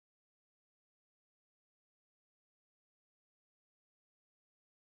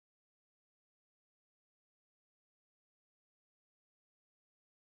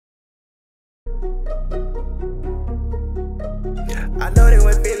I know they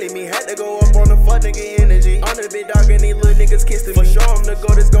weren't feeling me, had to go up on the fuck nigga energy. On the big dog and these little niggas kissed me. For sure I'm the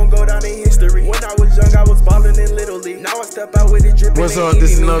GOAT, it's gon' go down in history. When I was young, I was ballin' in Little League. Now I step out with it drippin'. What's up?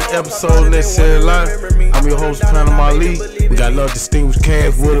 This is another episode of Necessary Life. I'm your host, PANAMA. We got another distinguished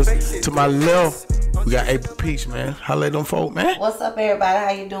cast with us. To my left, we got April Peach, man. Holla at them folk, man. What's up, everybody?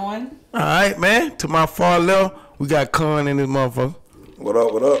 How you doing? All right, man. To my far left, we got Con in this motherfucker. What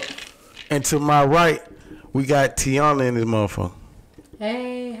up, what up? And to my right, we got Tiana in this motherfucker.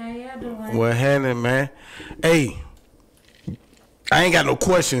 Hey, how y'all doing? What happening, man? Hey, I ain't got no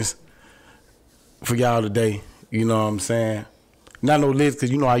questions for y'all today. You know what I'm saying? Not no list,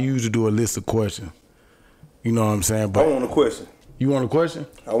 because you know I usually do a list of questions. You know what I'm saying? But I want a question. You want a question?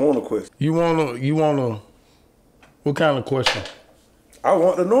 I want a question. You want a, what kind of question? I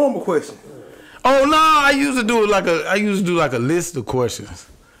want the normal question. Oh no, I used to do like a list of questions.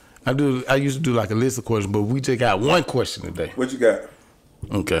 I used to do like a list of questions, but we just got one question today. What you got?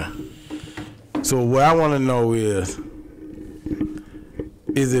 Okay. So what I want to know is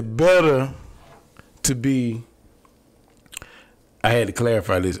it better to be, I had to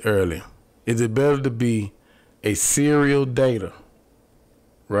clarify this earlier, is it better to be a serial dater,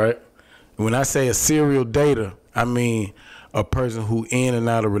 right? When I say a serial dater, I mean a person who in and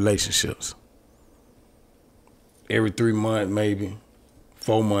out of relationships. Every 3 months, maybe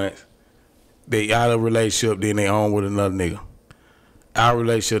 4 months, they out of a relationship, then they on with another nigga. Our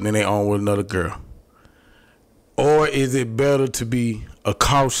relationship, then they on with another girl. Or is it better to be a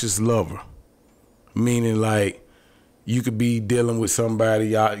cautious lover? Meaning like you could be dealing with somebody,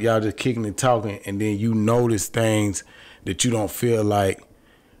 y'all just kicking and talking, and then you notice things that you don't feel like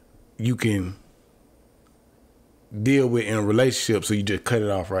you can deal with in a relationship, so you just cut it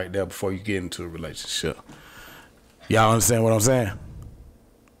off right there before you get into a relationship. Y'all understand what I'm saying?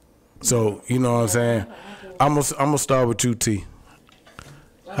 So, you know what I'm saying? I'm gonna start with you, T.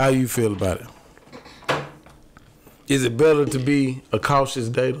 How you feel about it? Is it better to be a cautious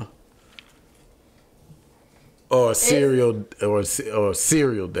dater or a serial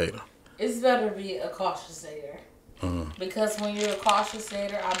dater? It's better to be a cautious dater because when you're a cautious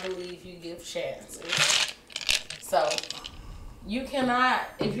dater, I believe you give chances. So you cannot,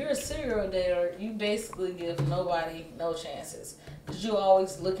 if you're a serial dater, you basically give nobody no chances because you're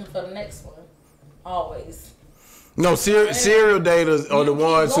always looking for the next one, always. No, serial daters are the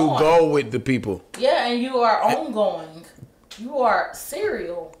ones who go with the people. Yeah, and you are ongoing. You are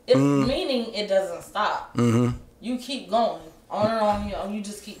serial, meaning it doesn't stop. Mm-hmm. You keep going on and on. You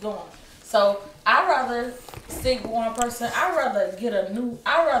just keep going. So I'd rather stick with one person. I'd rather get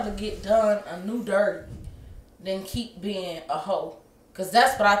done a new dirty than keep being a hoe. Because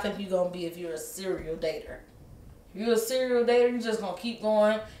that's what I think you're gonna be if you're a serial dater. If you're a serial dater, you're just gonna keep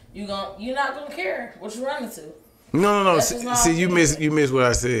going. You're not gonna care what you run into. No. See, you miss what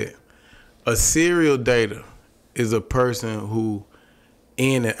I said. A serial dater is a person who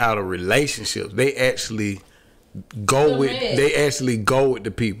in and out of relationships. They actually go with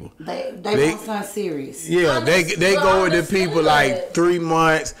the people. They want something serious. Yeah, they go with the people like 3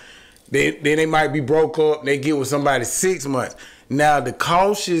 months. Then they might be broke up. They get with somebody 6 months. Now the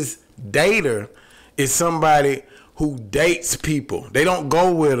cautious dater is somebody who dates people. They don't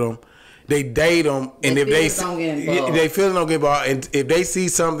go with them. They date them, and if they feel don't get involved, and if they see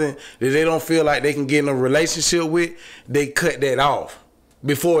something that they don't feel like they can get in a relationship with, they cut that off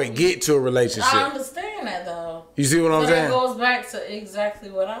before it get to a relationship. I understand that though. You see what I'm saying? It goes back to exactly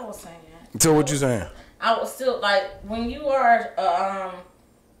what I was saying. So what you saying? I was still like when you are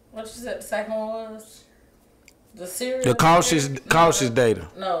what you said the second one was the cautious dater.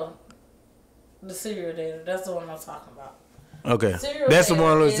 No, the serial dater. That's the one I'm talking about. Okay, that's the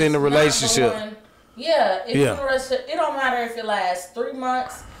one that's in the relationship. If you're in a relationship, it don't matter if it lasts 3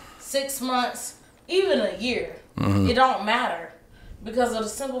 months, 6 months, even a year. Mm-hmm. It don't matter because of the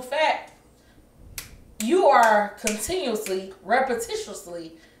simple fact you are continuously,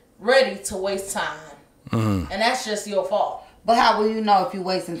 repetitiously ready to waste time, and that's just your fault. But how will you know if you're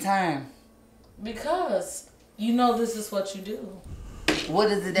wasting time? Because you know this is what you do. What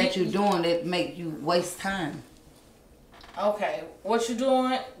is it that you're doing that make you waste time? Okay, what you're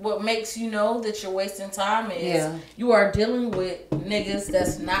doing, what makes you know that you're wasting time is you are dealing with niggas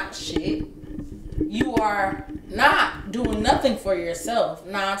that's not shit. You are not doing nothing for yourself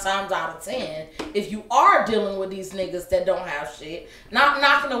 9 times out of 10. If you are dealing with these niggas that don't have shit, not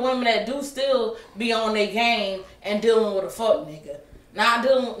knocking the women that do still be on their game and dealing with a fuck nigga.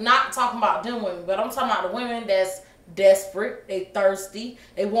 Not talking about them women, but I'm talking about the women that's desperate, they thirsty,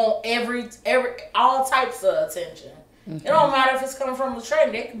 they want every all types of attention. It don't matter if it's coming from a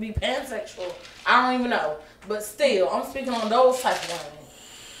straight. They could be pansexual. I don't even know. But still, I'm speaking on those type of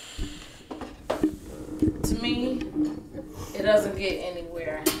women. To me, it doesn't get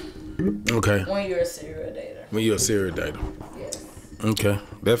anywhere. Okay. When you're a serial dater. When you're a serial dater. Yes. Okay.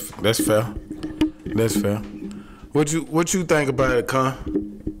 That's fair. That's fair. What you think about it, Con?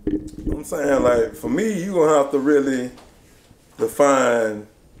 I'm saying, like, for me, you gonna have to really define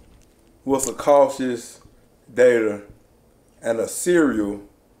what's a cautious dater and a serial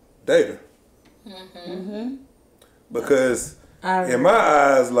dater. Because in my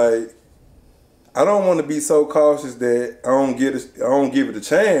eyes, like, I don't want to be so cautious that I don't give it a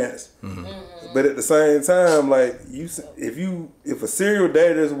chance. But at the same time, like, if a serial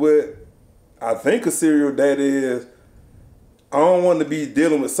dater is what I think a serial dater is, I don't want to be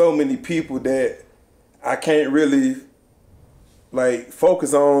dealing with so many people that I can't really, like,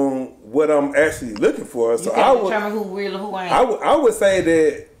 focus on what I'm actually looking for. So I would determine who real and who ain't. I would say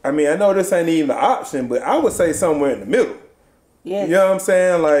that, I mean, I know this ain't even an option, but I would say somewhere in the middle. Yes. You know what I'm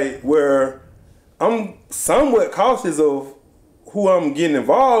saying? Like, where I'm somewhat cautious of who I'm getting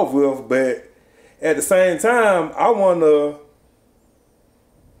involved with, but at the same time, I want to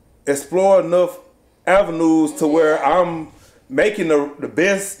explore enough avenues to where I'm making the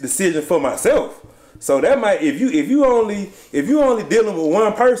best decision for myself. So that might, if you only dealing with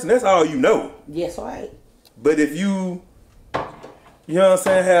one person, that's all you know. Yes, right. But if you know what I'm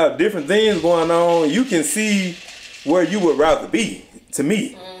saying, have different things going on, you can see where you would rather be, to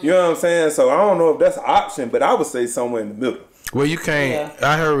me. You know what I'm saying? So I don't know if that's an option, but I would say somewhere in the middle. Well, you can't. Yeah.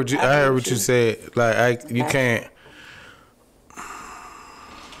 I heard what you said. Like, you can't.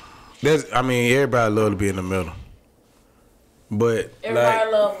 Everybody love to be in the middle. But everybody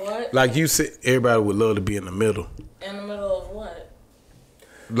love what? Like you said, everybody would love to be in the middle. In the middle of what?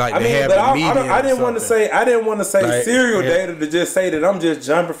 Like, I mean, but I didn't want to say like, serial dater to just say that I'm just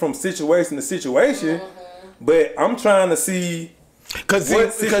jumping from situation to situation. But I'm trying to see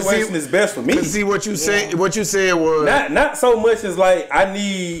what situation is best for me. Cause see what you said. What you said was not so much as like I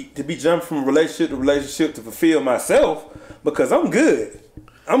need to be jumping from relationship to relationship to fulfill myself, because I'm good.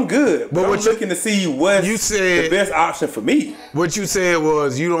 But I'm looking to see what's the best option for me. What you said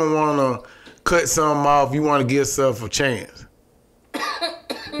was you don't want to cut something off. You want to give yourself a chance.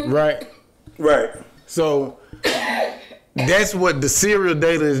 Right. So that's what the serial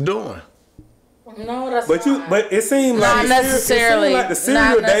dater is doing. No, that's but not. But it seems not like necessarily. The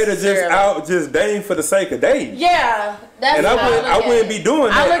serial dater just out just dating for the sake of dating. Yeah, that's. And I wouldn't be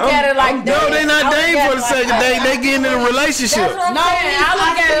doing that. I look at it like that. No, they not dating for the sake of dating. They getting in a relationship. That's what I'm saying. I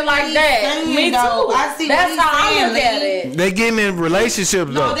look at it like that. Me too. That's how I look at it. They getting in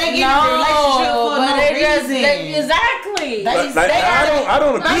relationships though. No, they getting in a relationship for no reason. Exactly. I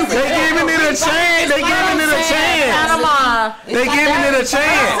don't agree with that. They giving it a chance. They giving it a chance. Panama. They giving it a chance.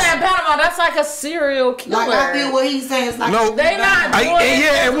 I'm saying Panama. That's like a serial killer. Like, I feel what he's saying is like, no, they not doing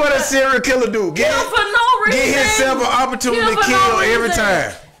yeah, and what a serial killer do? Kill for no reason. Get himself an opportunity to kill every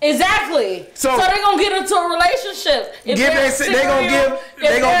time. Exactly. So they gonna get into a relationship. They gonna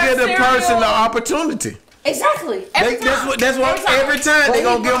give the person the opportunity. Exactly. That's what every time they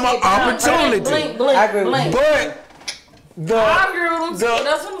gonna give them an opportunity. I agree with you. But I agree with them.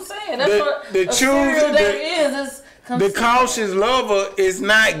 That's what I'm saying. That's what a serial dater is. The cautious lover is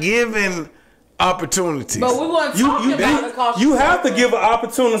not giving opportunities. But we want to talk about the cautious. You have to give an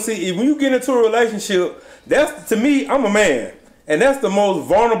opportunity. When you get into a relationship, that's, to me, I'm a man, and that's the most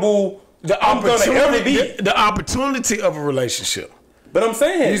vulnerable I'm gonna ever be. The opportunity of a relationship. But I'm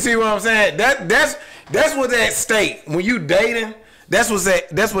saying, you see what I'm saying? That's what's at stake when you dating. That's what's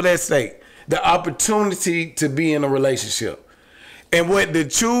at stake. The opportunity to be in a relationship. And what the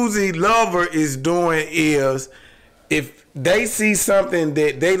choosy lover is doing is, if they see something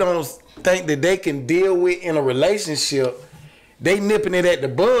that they don't think that they can deal with in a relationship, they nipping it at the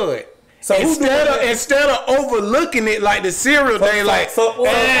bud. So instead of overlooking it like the serial dater, they like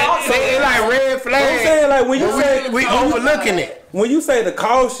red flag. I'm saying, like, when you say we overlooking it. When you say the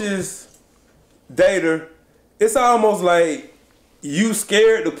cautious dater, it's almost like you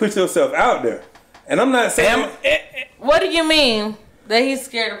scared to put yourself out there. And I'm not saying. What do you mean that he's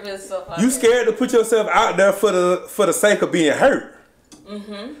scared to put himself out there? You scared to put yourself out there for the sake of being hurt.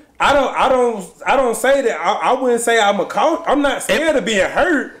 Mm-hmm. I don't say that. I wouldn't say I'm not scared of being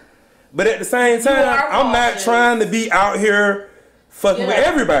hurt, but at the same time, I'm not trying to be out here fucking with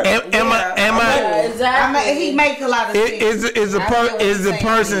everybody. Exactly. He makes a lot of sense. Is the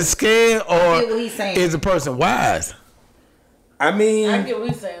person scared or is the person wise? I mean, I get what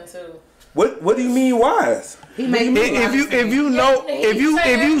he's saying too. What do you mean wise? If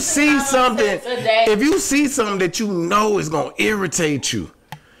you see something that you know is gonna irritate you.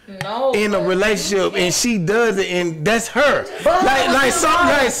 No, in a relationship, and she does it, and that's her. Like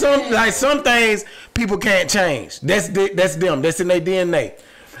some things people can't change. That's them. That's in their DNA.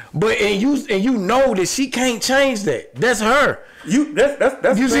 But and you know that she can't change that. That's her.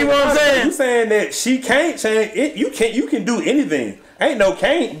 That's you see what I'm saying? You saying that she can't change it? You can do anything. Ain't no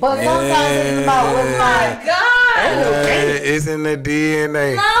can't. But sometimes it's about what's like. God. Ain't no can't. It's in the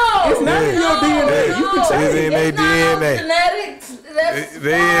DNA. No, it's not in your DNA. You can change it. It's in their DNA. Genetics. That's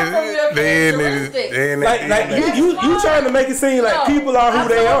far from your characteristics. Like you trying to make it seem like people are who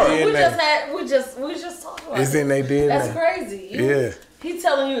they are. We just talked about it's in their DNA. That's crazy. He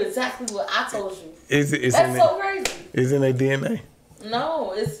telling you exactly what I told you. That's so crazy. It's in their DNA.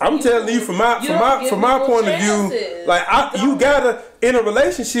 No, I'm telling you from my point of view, like you gotta in a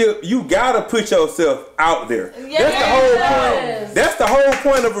relationship, you gotta put yourself out there. That's the whole point. That's the whole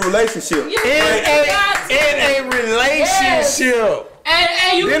point of a relationship. In a relationship.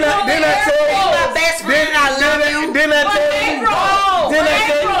 And you then I tell you my best friend, I love you. Then I tell you.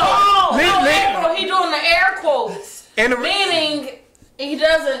 He doing the air quotes, meaning he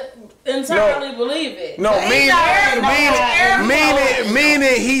doesn't entirely believe it. No,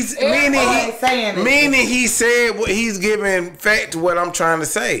 meaning he said what he's giving fact to what I'm trying to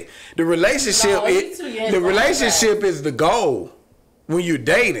say. The relationship is the goal when you're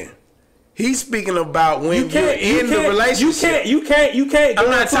dating. He's speaking about when you're in the relationship. You can't. I'm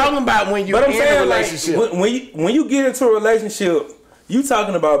not talking about when you're in a relationship. Like, when you get into a relationship, you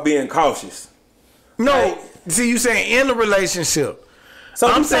talking about being cautious. No, see, you saying in a relationship. So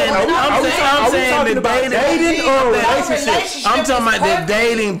I'm saying the dating or relationship. I'm talking about the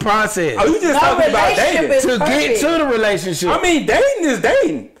dating process. Oh, you just talking about dating to get to the relationship. I mean, dating is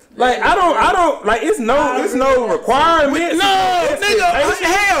dating. Like I don't like it's no requirement. No, nigga,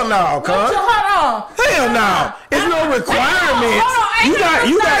 hell no, cuz. Hold on. Hell no. It's no requirement. How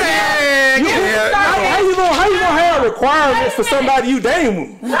you gonna have requirements for somebody you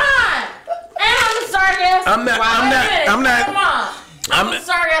dating? I'm sorry, guys. I'm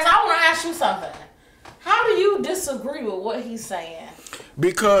sorry, guys. I want to ask you something. How do you disagree with what he's saying?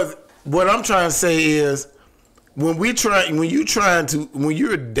 Because what I'm trying to say is, when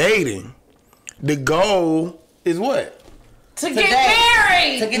you're dating, the goal is what? To get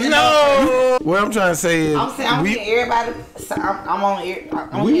married. To get no. What I'm trying to say is, I'm getting everybody. I'm on air.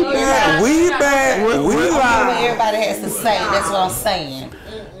 We back. What everybody has to say. That's what I'm saying.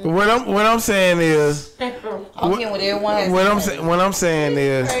 What I'm saying is, I'm getting what everyone has to say. What I'm saying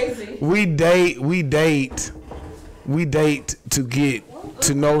is, we date to get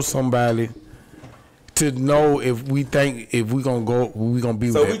to know somebody, to know if we gonna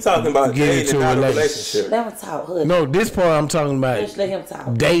be. So we talking about dating, not a relationship. Let him talk. Hood. No, this part I'm talking about. Just let him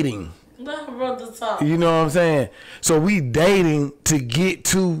talk. Dating. Let him run the talk. You know what I'm saying? So we dating to get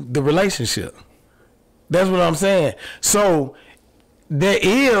to the relationship. That's what I'm saying. So there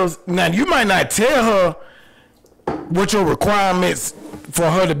is, now you might not tell her what your requirements for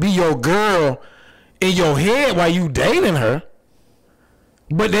her to be your girl in your head while you dating her,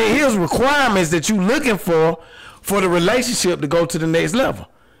 but there is requirements that you looking for the relationship to go to the next level.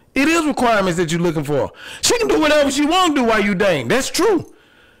 It is requirements that you're looking for. She can do whatever she want to do while you dating. That's true.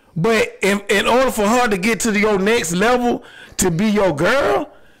 But in order for her to get to your next level to be your girl,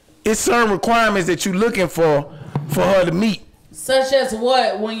 it's certain requirements that you're looking for her to meet. Such as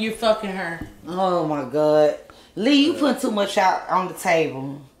what when you're fucking her? Oh my God. Lee, you put too much out on the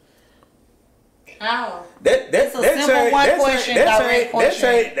table. How? That's a simple one question, direct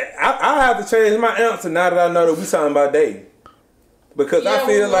question. I have to change my answer now that I know that we talking about dating. Because I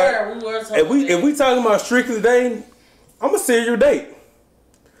feel if we talking about strictly dating, I'm a serial date.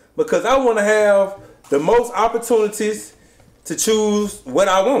 Because I want to have the most opportunities to choose what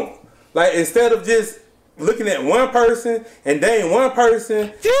I want. Like, instead of just looking at one person and dating one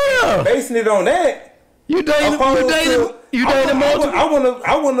person, basing it on that. You dating multiple.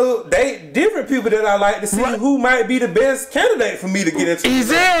 I want to date different people that I like to see who might be the best candidate for me to get into.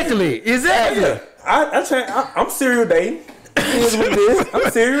 Exactly. I'm serial dating. I'm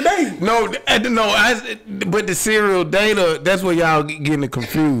serial dating. But the serial data, that's where y'all getting it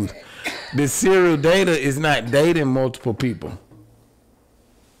confused. The serial data is not dating multiple people.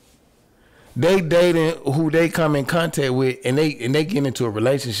 They dating who they come in contact with, and they get into a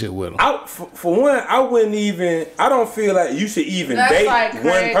relationship with them. For one, I don't feel like you should even date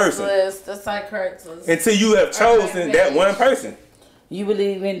one person. That's like Craigslist. Until you have chosen that one person. You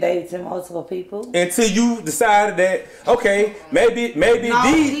believe in dating multiple people? Until you decided that, okay, maybe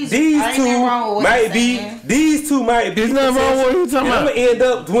these two might be. There's nothing wrong with what you talking about. I'm gonna end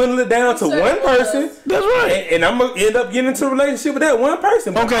up dwindling down to one person. That's right. And I'm gonna end up getting into a relationship with that one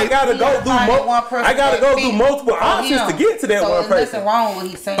person. But I gotta go through multiple options to get to that one person. There's nothing wrong with what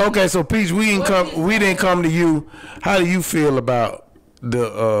he's saying. Okay, so Peach, we didn't come to you. How do you feel about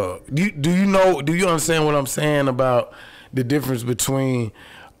the do you understand what I'm saying about the difference between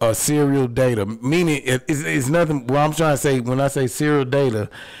a serial dater? Meaning it's nothing. What I'm trying to say when I say serial dater,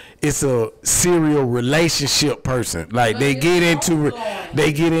 it's a serial relationship person. Like they get into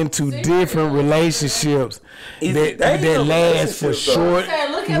different relationships that last for short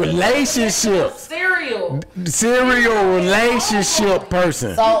relationships. Serial relationship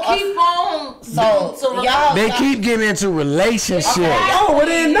person. So keep on. y'all, they keep getting into relationships. Oh, well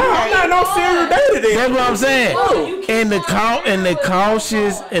then no, I'm not no serial dater then. That's what I'm saying. And the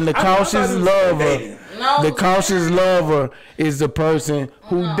cautious lover is the person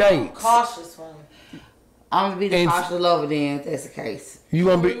who dates. Cautious one. I'm gonna be the cautious lover then. If that's the case, You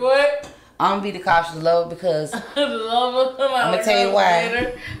gonna be What? I'm gonna be the cautious lover because I'm gonna tell you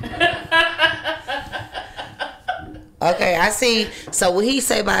why. Okay, I see. So what he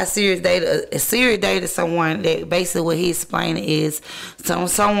say about a serious date is someone that basically what he's explaining is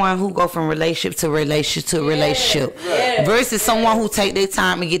someone who go from relationship to relationship versus someone who take their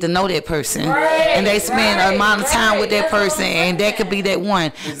time and get to know that person and they spend an amount of time with that person and that could be that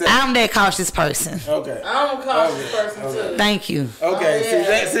one. I'm that cautious person. okay. I'm a cautious person too. Thank you. Okay, Go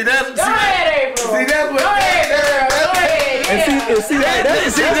ahead, April. see, that's what- Go ahead, girl. Go ahead.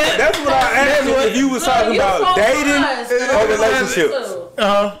 That's what I asked you if you was talking about dating or relationships.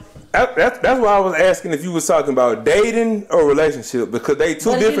 That's why I was asking if you was talking about dating or relationship because they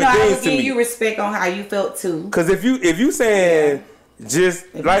two different I things was to giving me. you respect on how you felt too. Because if you saying just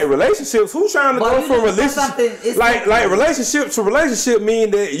like relationships, who's trying to go from relationship like relationship to relationship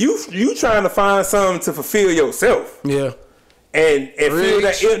mean that you trying to find something to fulfill yourself. Yeah. And feel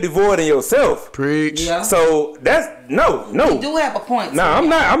that empty void in yourself. Preach. Yeah. So that's no. You do have a point. No, I'm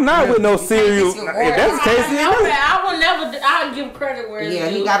not with no serial. If that's the case, then no. Okay, I will never. I'll give credit where it's due.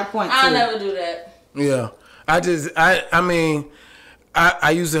 he got a point. I'll too. never do that. Yeah. I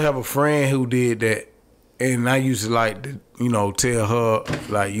used to have a friend who did that, and I used to like to, tell her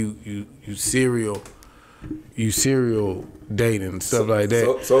like you serial dating and stuff like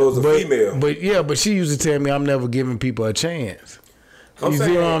that. So it was a female. But she used to tell me I'm never giving people a chance. I'm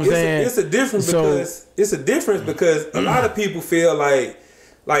saying, see what I'm saying? It's a difference because a lot of people feel like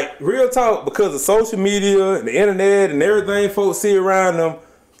real talk because of social media and the internet and everything folks see around them.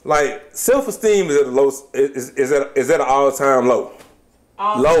 Like self-esteem is at a low is at an all-time low.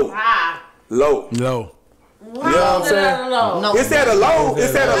 Low. Low. You know what I'm saying? No. It's at a low.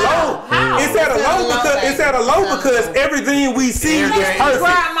 It's at a low. It's at a low because everything we see is perfect.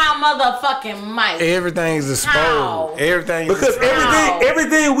 Grab my motherfucking mic. Everything's exposed. How? Because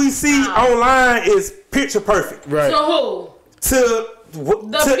everything we see online is picture perfect. Right. To who? To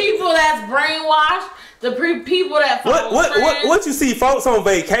People that's brainwashed. The people that what you see folks on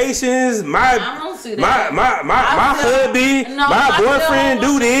vacations? I don't see that. My hubby, my boyfriend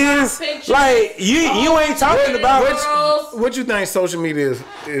do this. Like you ain't talking about what you think social media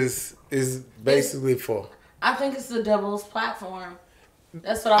is basically for? I think it's the devil's platform.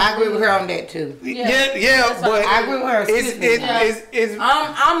 That's what I agree with her on that too. Yeah, but I agree with her.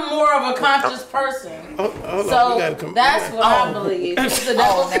 I'm more of a conscious person. So that's what I believe. It's the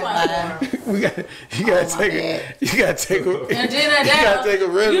devil's platform. You gotta take a and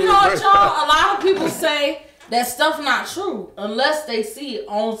then you know what, y'all? A lot of people say that stuff not true unless they see it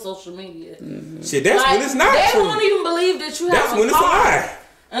on social media. Mm-hmm. Shit, that's when it's not true. They won't even believe that you have that's when it's a lie.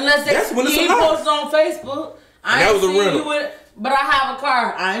 Unless they post it on Facebook. I ain't seen you with. But I have a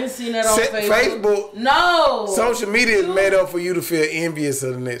car. I ain't seen that on Facebook. No. Social media is made up for you to feel envious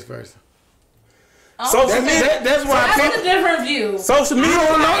of the next person. Social media. That's a different view. Social media. You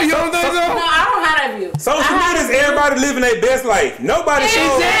don't think so? No, I don't have that view. Social media is everybody living their best life. Nobody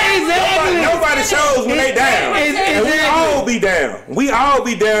shows. Nobody shows when they down. And we all be down. We all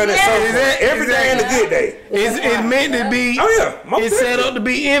be down at some point. Every day and a good day. It's meant to be. Oh yeah. It's set up to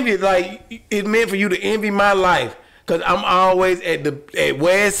be envious. Like it's meant for you to envy my life. Cause I'm always at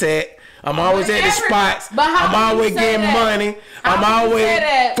where it's at. I'm always at the spots. I'm always getting money. I'm always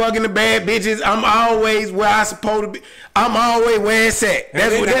fucking the bad bitches. I'm always where I supposed to be. I'm always where it's at.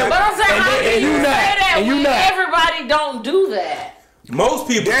 That's what that. But I'm saying, how can you say that when everybody don't do that? Most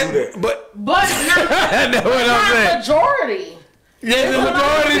people do that. But not majority. Yeah, the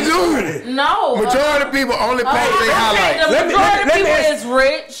majority do. No. Majority of people only post their highlights. The majority of people is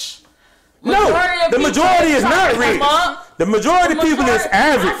rich. The majority is not rich. The majority of people is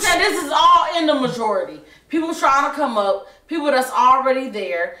average. I said this is all in the majority. People trying to come up. People that's already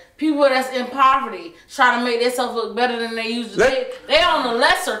there. People that's in poverty trying to make themselves look better than they usually. They on the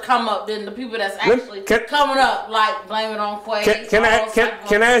lesser come up than the people that's actually coming up. Like blame it on Quay. Can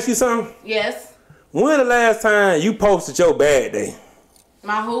I ask you something? Yes. When the last time you posted your bad day?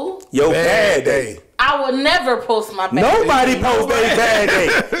 My who? Your bad day. I would never post my bad day. Nobody posts their bad day.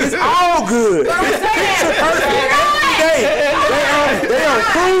 It's all good. But I'm saying, they on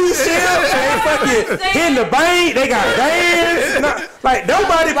cruise ships. They fucking in the bank. They got bands. Like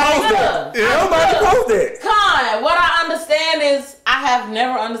nobody posts that. Nobody posts that. Con, what I understand is I have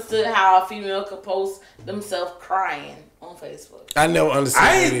never understood how a female could post themselves crying on Facebook. I never understood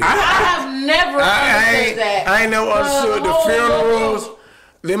I have never understood that. I ain't never understood the funerals.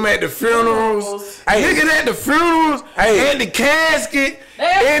 Them at the funerals, looking at the funerals and the casket,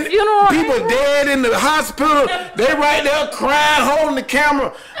 and people dead in the hospital. They right there crying, holding the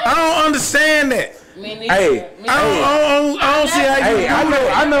camera. I don't understand that. I don't see how you.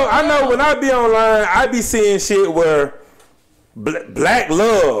 I know. When I be online, I be seeing shit where black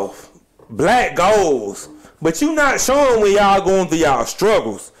love, black goals. But you not showing when y'all going through y'all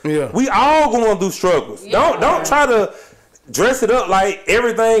struggles. Yeah, we all going through struggles. Yeah. Don't try to dress it up like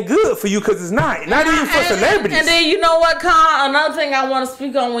everything good for you, because it's not even for celebrities. And then you know what, Con? Another thing I want to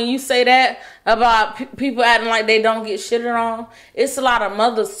speak on when you say that about people acting like they don't get shitted on. It's a lot of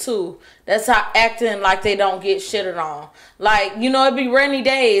mothers too that's acting like they don't get shitted on. Like, you know, it be rainy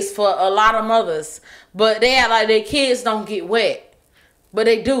days for a lot of mothers, but they act like their kids don't get wet, but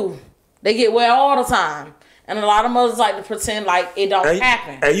they do. They get wet all the time, and a lot of mothers like to pretend like it don't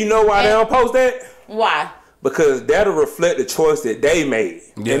happen. And you know why they don't post that? Why? Because that'll reflect the choice that they made,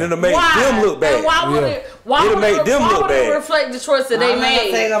 and it'll make them look bad. And why would it reflect the choice that they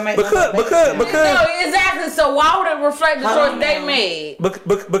made? Because no, exactly. So why would it reflect the choice they made?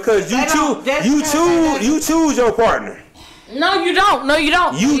 Because you choose your partner. No, you don't. No, you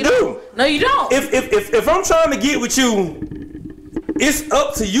don't. You do. No, you don't. If I'm trying to get with you, it's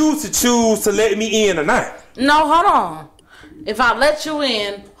up to you to choose to let me in or not. No, hold on. If I let you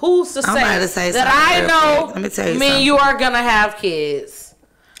in, who's to say that I know me and you are gonna have kids?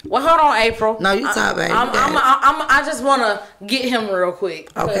 Well, hold on, April. No, you talk, baby. I just want to get him real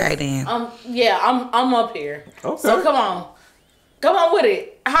quick. Okay, then. I'm up here. Okay. So come on with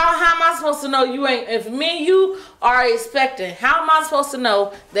it. How am I supposed to know you ain't? If me and you are expecting, how am I supposed to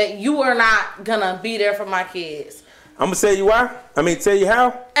know that you are not gonna be there for my kids? I'm gonna tell you why. Tell you how.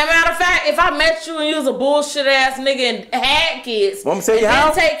 As a matter of fact, if I met you and you was a bullshit ass nigga and had kids, want me to tell you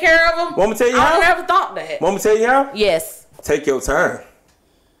how? Take care of them. Want me to tell you how? I never thought that. Want me to tell you how? Yes. Take your time.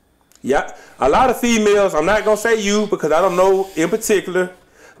 Yeah, a lot of females. I'm not gonna say you because I don't know in particular,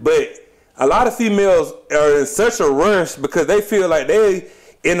 but a lot of females are in such a rush because they feel like they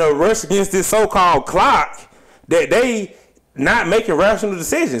in a rush against this so-called clock that they not making rational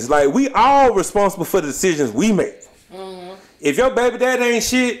decisions. Like, we all responsible for the decisions we make. Mm-hmm. If your baby daddy ain't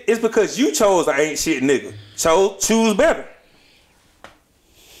shit, it's because you chose an ain't shit nigga. Choose better.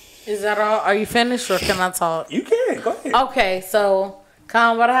 Is that all? Are you finished or can I talk? You can. Go ahead. Okay, so,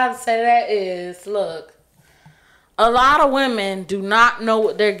 Con, what I have to say to that is, look, a lot of women do not know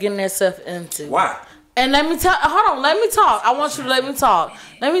what they're getting themselves into. Why? And let me talk. I want you to let me talk.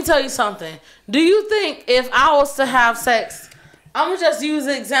 Let me tell you something. Do you think if I was to have sex, I'm going to just use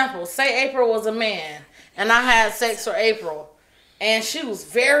an example. Say April was a man and I had sex with April and she was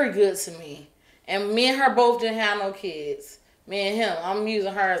very good to me. And me and her both didn't have no kids. Me and him. I'm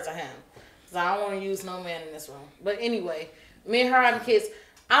using her as a him. Because I don't want to use no man in this room. But anyway, me and her having kids.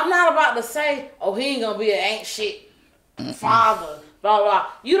 I'm not about to say, oh, he ain't going to be an ain't shit father. Blah, blah.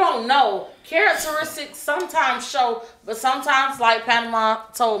 You don't know. Characteristics sometimes show, but sometimes, like Panama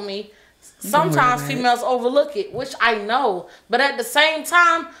told me, sometimes females overlook it, which I know. But at the same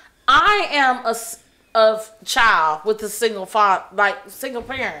time, I am a child with a single father, like single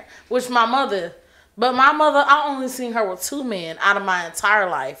parent, which my mother. But my mother, I only seen her with 2 men out of my entire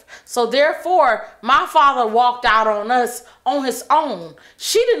life. So therefore, my father walked out on us on his own.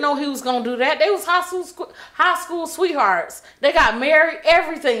 She didn't know he was going to do that. They was high school sweethearts. They got married,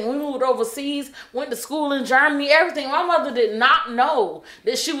 everything. We moved overseas, went to school in Germany, everything. My mother did not know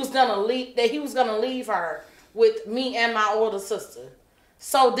that he was going to leave her with me and my older sister.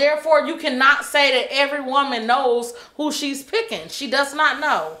 So therefore, you cannot say that every woman knows who she's picking. She does not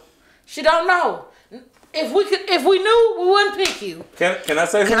know. She don't know. If we knew, we wouldn't pick you. Can I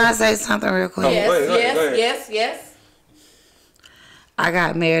say something? Can I say something real quick? Yes, yes. I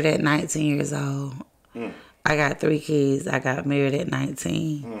got married at 19 years old. I got 3 kids. I got married at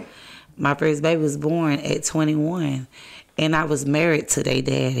 19. My first baby was born at 21. And I was married to their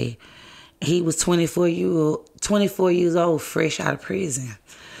daddy. He was 24 years old, fresh out of prison.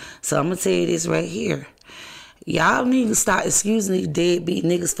 So I'm going to tell you this right here. Y'all need to start excusing these deadbeat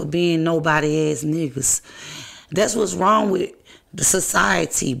niggas for being nobody ass niggas. That's what's wrong with the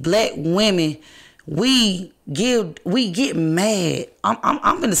society. Black women, we get mad.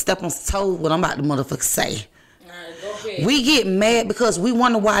 I'm gonna step on toes what I'm about to motherfucker say. We get mad because we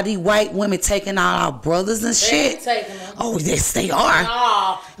wonder why these white women taking out our brothers and shit. Taking them. Oh, yes, they are.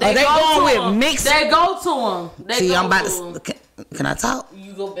 No, they going with mixed. They go to them. See, I'm about to. Can I talk?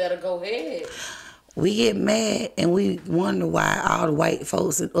 You better go ahead. We get mad and we wonder why all the white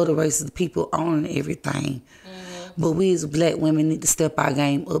folks and other races of people own everything. But we as black women need to step our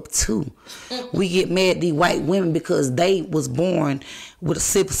game up too. We get mad at these white women because they was born with a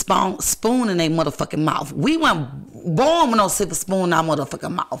silver spoon in their motherfucking mouth. We weren't born with no silver spoon in our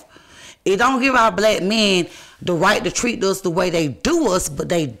motherfucking mouth. It don't give our black men the right to treat us the way they do us, but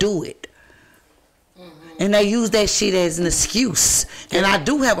they do it. And they use that shit as an excuse. And I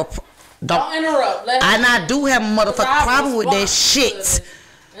do have a... Don't interrupt. I do have a motherfucking problem with that shit.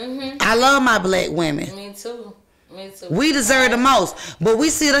 I love my black women. Me too. We deserve the most. But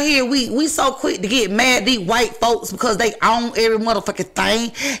we sit here, we so quick to get mad at these white folks because they own every motherfucking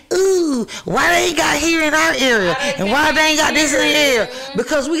thing. Ooh, why they ain't got here in our area? And why they ain't got this in the area?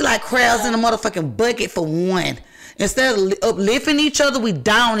 Because we like crowds in a motherfucking bucket for one. Instead of uplifting each other, we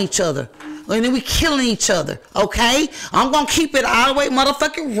down each other. And then we killing each other. Okay? I'm gonna keep it all the way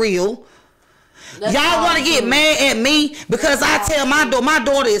motherfucking real. Y'all want to get mad at me because I tell my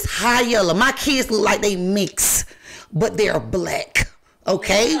daughter is high yellow. My kids look like they mix, but they're black.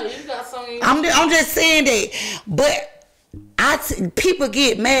 Okay? I'm just saying that. But people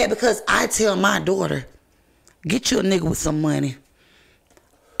get mad because I tell my daughter, get you a nigga with some money.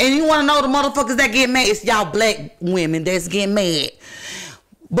 And you want to know the motherfuckers that get mad? It's y'all black women that's getting mad.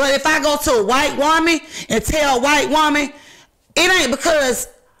 But if I go to a white woman and tell a white woman, it ain't because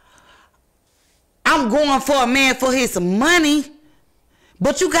I'm going for a man for his money.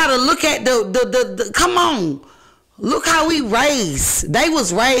 But you gotta look at the come on. Look how we raised. They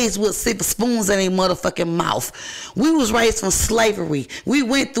was raised with silver spoons in their motherfucking mouth. We was raised from slavery. We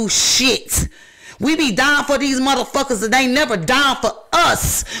went through shit. We be down for these motherfuckers and they never down for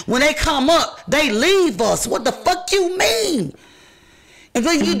us. When they come up, they leave us. What the fuck you mean? And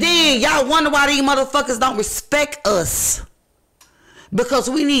then y'all wonder why these motherfuckers don't respect us. Because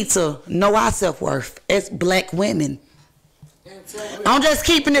we need to know our self-worth as black women. I'm just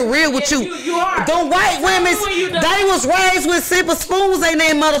keeping it real with you. The white women, they was raised with silver spoons in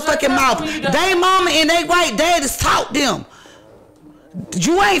their motherfucking mouth. They mama and they white daddies taught them.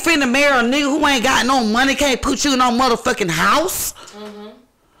 You ain't finna marry a nigga who ain't got no money, can't put you in no motherfucking house.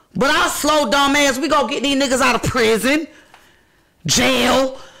 But our slow dumb ass, we gonna get these niggas out of prison,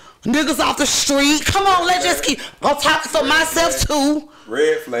 jail, niggas off the street. Come on, let's just keep. I'm talking for myself too.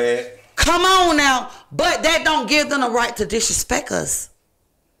 Red flag. Come on now. But that don't give them the right to disrespect us.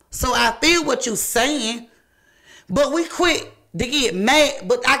 So I feel what you're saying. But we quit to get mad.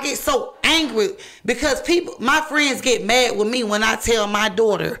 But I get so angry because my friends get mad with me when I tell my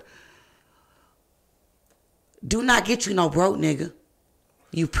daughter, do not get you no broke nigga.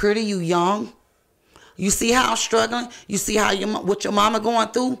 You pretty, you young. You see how I'm struggling? You see how what your mama going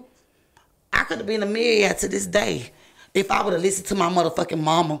through? I could have been a millionaire to this day if I would have listened to my motherfucking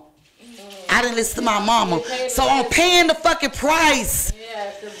mama. I didn't listen to my mama. So I'm paying the fucking price.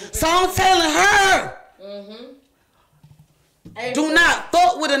 So I'm telling her, do not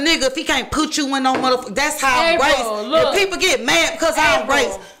fuck with a nigga if he can't put you in no motherfucker. That's how I'm raised. If people get mad because I'm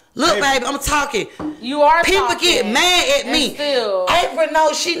raised. Look, baby, I'm talking. You are people talking. Get mad at me. April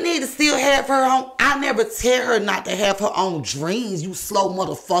knows she need to still have her own. I never tell her not to have her own dreams, you slow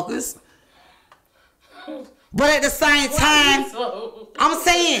motherfuckers. But at the same time, I'm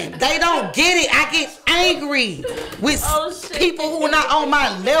saying they don't get it. I get angry with people who are not on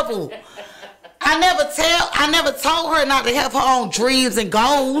my level. I never told her not to have her own dreams and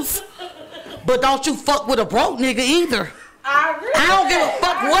goals. But don't you fuck with a broke nigga either. I agree. I don't give a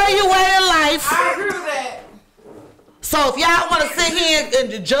fuck where you at in life. I agree with that. So if y'all want to sit here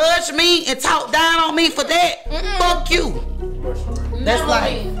and judge me and talk down on me for that, fuck you. That's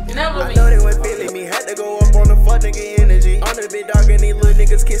like. Never I know they weren't feeling me, had to go up on the fuck nigga energy. On the big dog and these little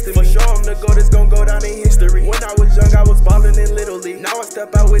niggas kissed me. For sure I'm the GOAT, it's gon' go down in history. When I was young, I was ballin' in Little League. Now I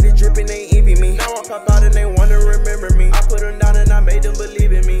step out with it dripping, they